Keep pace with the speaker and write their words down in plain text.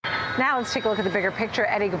Now let's take a look at the bigger picture.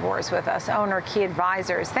 Eddie Gabor is with us, owner Key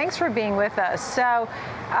Advisors. Thanks for being with us. So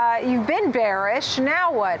you've been bearish.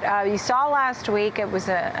 Now what? You saw last week it was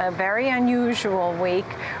a very unusual week.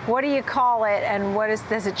 What do you call it, and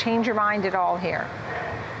does it change your mind at all here?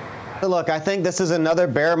 Look, I think this is another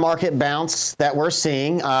bear market bounce that we're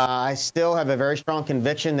seeing. I still have a very strong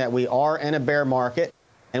conviction that we are in a bear market,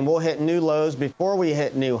 and we'll hit new lows before we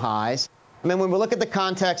hit new highs. I mean, when we look at the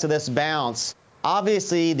context of this bounce,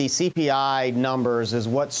 obviously the CPI numbers is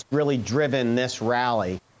what's really driven this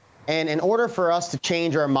rally. And in order for us to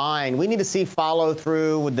change our mind, we need to see follow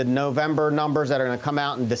through with the November numbers that are going to come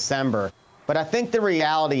out in December. But I think the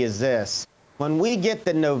reality is this. When we get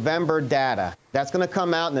the November data, that's going to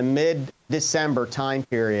come out in the mid-December time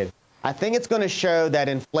period, I think it's going to show that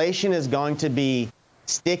inflation is going to be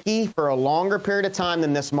sticky for a longer period of time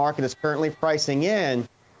than this market is currently pricing in.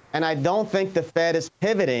 And I don't think the Fed is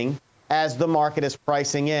pivoting as the market is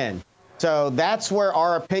pricing in. So that's where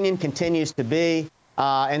our opinion continues to be.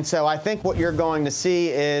 And so I think what you're going to see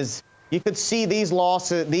is you could see these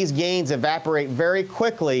losses, these gains evaporate very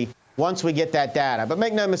quickly once we get that data. But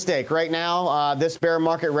make no mistake, right now, this bear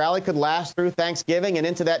market rally could last through Thanksgiving and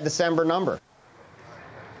into that December number.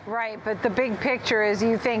 Right, but the big picture is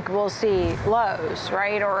you think we'll see lows,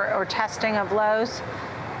 right, or testing of lows?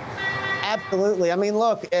 Absolutely. I mean,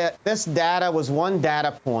 look, this data was one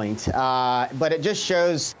data point, but it just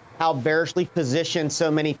shows how bearishly positioned so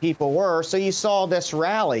many people were. So you saw this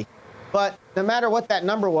rally. But no matter what that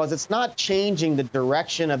number was, it's not changing the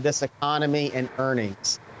direction of this economy and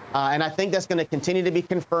earnings. And I think that's going to continue to be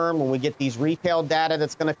confirmed when we get these retail data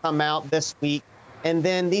that's going to come out this week. And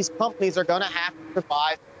then these companies are going to have to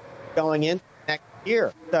survive going into next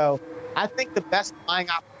year. So I think the best buying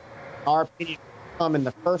opportunity, in our opinion, come in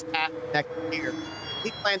the first half of next year.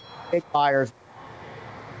 We plan to be big buyers.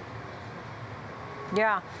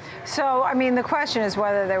 Yeah. So, I mean, the question is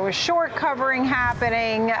whether there was short covering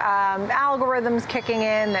happening, algorithms kicking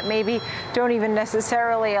in that maybe don't even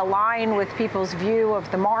necessarily align with people's view of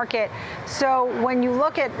the market. So when you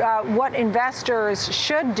look at what investors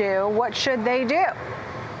should do, what should they do?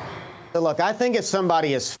 So look, I think if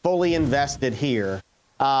somebody is fully invested here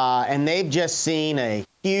and they've just seen a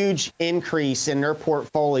huge increase in their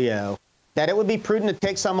portfolio, that it would be prudent to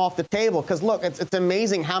take some off the table. Because, look, it's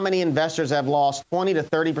amazing how many investors have lost 20 to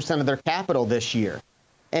 30% of their capital this year.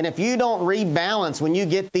 And if you don't rebalance when you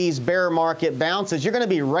get these bear market bounces, you're going to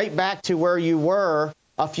be right back to where you were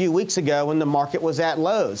a few weeks ago when the market was at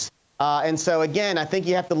lows. And so, again, I think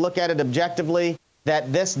you have to look at it objectively,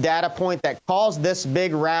 that this data point that caused this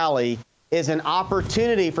big rally is an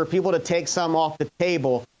opportunity for people to take some off the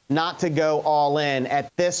table, not to go all in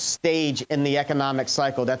at this stage in the economic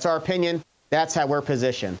cycle. That's our opinion. That's how we're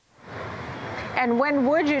positioned. And when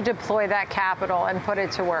would you deploy that capital and put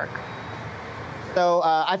it to work? So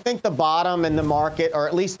I think the bottom in the market, or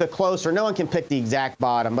at least the closer, no one can pick the exact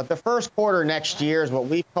bottom, but the first quarter next year is what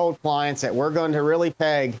we've told clients that we're going to really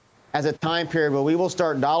peg as a time period where we will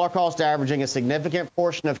start dollar cost averaging a significant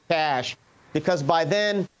portion of cash, because by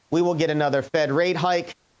then we will get another Fed rate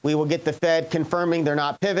hike. We will get the Fed confirming they're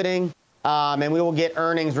not pivoting, and we will get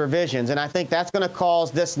earnings revisions. And I think that's going to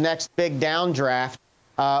cause this next big downdraft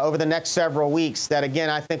over the next several weeks that, again,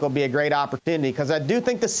 I think will be a great opportunity, because I do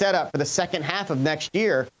think the setup for the second half of next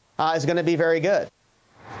year is going to be very good.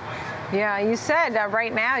 Yeah, you said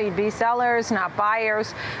right now you'd be sellers, not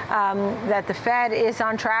buyers, that the Fed is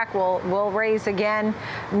on track, will raise again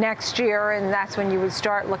next year, and that's when you would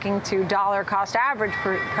start looking to dollar cost average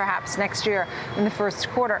perhaps next year in the first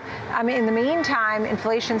quarter. I mean, in the meantime,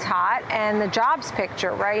 inflation's hot and the jobs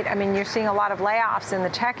picture, right? I mean, you're seeing a lot of layoffs in the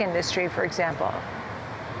tech industry, for example.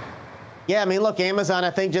 Yeah, I mean, look, Amazon,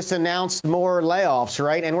 I think, just announced more layoffs,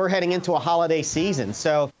 right? And we're heading into a holiday season.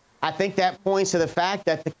 So I think that points to the fact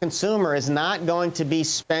that the consumer is not going to be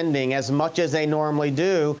spending as much as they normally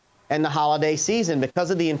do in the holiday season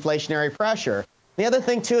because of the inflationary pressure. The other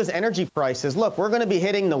thing, too, is energy prices. Look, we're going to be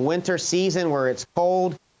hitting the winter season where it's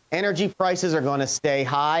cold. Energy prices are going to stay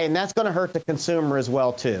high, and that's going to hurt the consumer as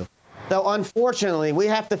well, too. So, unfortunately, we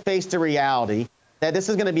have to face the reality that this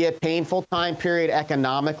is going to be a painful time period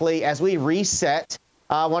economically as we reset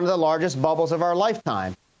one of the largest bubbles of our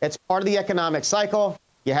lifetime. It's part of the economic cycle.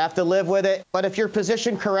 You have to live with it. But if you're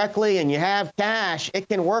positioned correctly and you have cash, it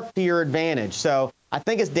can work to your advantage. So I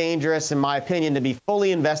think it's dangerous, in my opinion, to be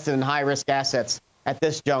fully invested in high-risk assets at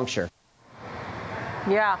this juncture.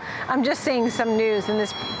 Yeah, I'm just seeing some news, and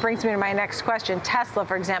this brings me to my next question. Tesla,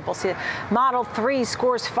 for example, see Model 3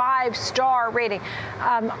 scores 5-star rating.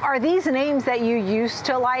 Are these names that you used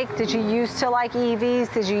to like? Did you used to like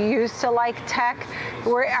EVs? Did you used to like tech?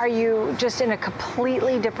 Or are you just in a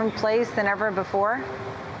completely different place than ever before?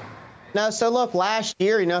 No, so look, last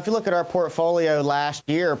year, if you look at our portfolio last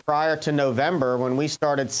year, prior to November, when we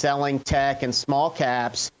started selling tech and small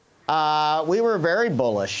caps, we were very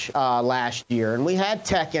bullish last year, and we had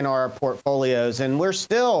tech in our portfolios, and we're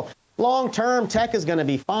still long-term tech is going to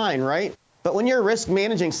be fine, right? But when you're risk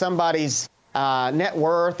managing somebody's net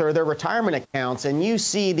worth or their retirement accounts, and you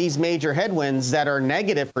see these major headwinds that are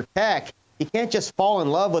negative for tech, you can't just fall in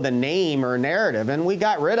love with a name or a narrative, and we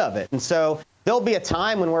got rid of it. And so there'll be a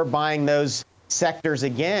time when we're buying those sectors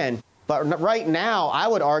again. But right now, I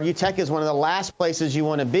would argue tech is one of the last places you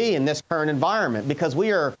want to be in this current environment, because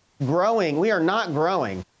we are growing. We are not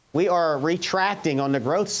growing. We are retracting on the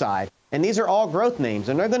growth side. And these are all growth names,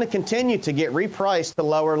 and they're going to continue to get repriced to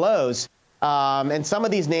lower lows. And some of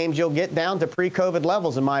these names you'll get down to pre-COVID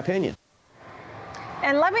levels, in my opinion.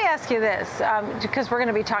 And let me ask you this, because we're going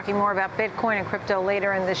to be talking more about Bitcoin and crypto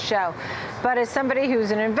later in this show. But as somebody who's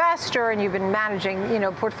an investor and you've been managing,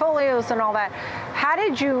 portfolios and all that, how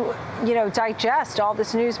did you, digest all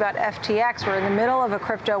this news about FTX? We're in the middle of a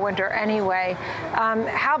crypto winter anyway.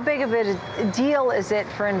 How big of a deal is it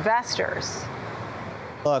for investors?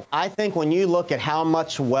 Look, I think when you look at how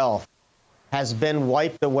much wealth has been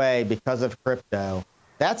wiped away because of crypto,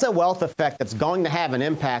 that's a wealth effect that's going to have an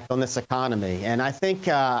impact on this economy. And I think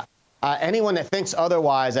anyone that thinks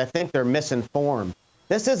otherwise, I think they're misinformed.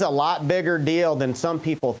 This is a lot bigger deal than some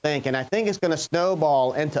people think, and I think it's going to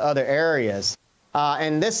snowball into other areas.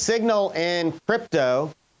 And this signal in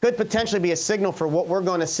crypto could potentially be a signal for what we're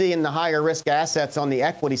going to see in the higher risk assets on the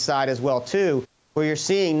equity side as well, too, where you're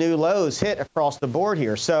seeing new lows hit across the board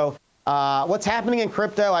here. So what's happening in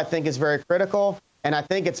crypto, I think, is very critical. And I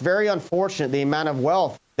think it's very unfortunate the amount of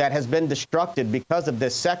wealth that has been destructed because of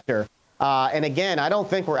this sector. And again, I don't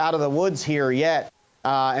think we're out of the woods here yet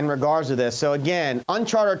in regards to this. So again,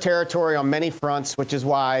 uncharted territory on many fronts, which is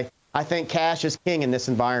why I think cash is king in this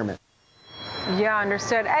environment. Yeah,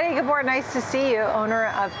 understood. Eddie Gabor, nice to see you, owner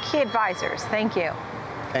of Key Advisors. Thank you.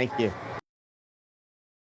 Thank you.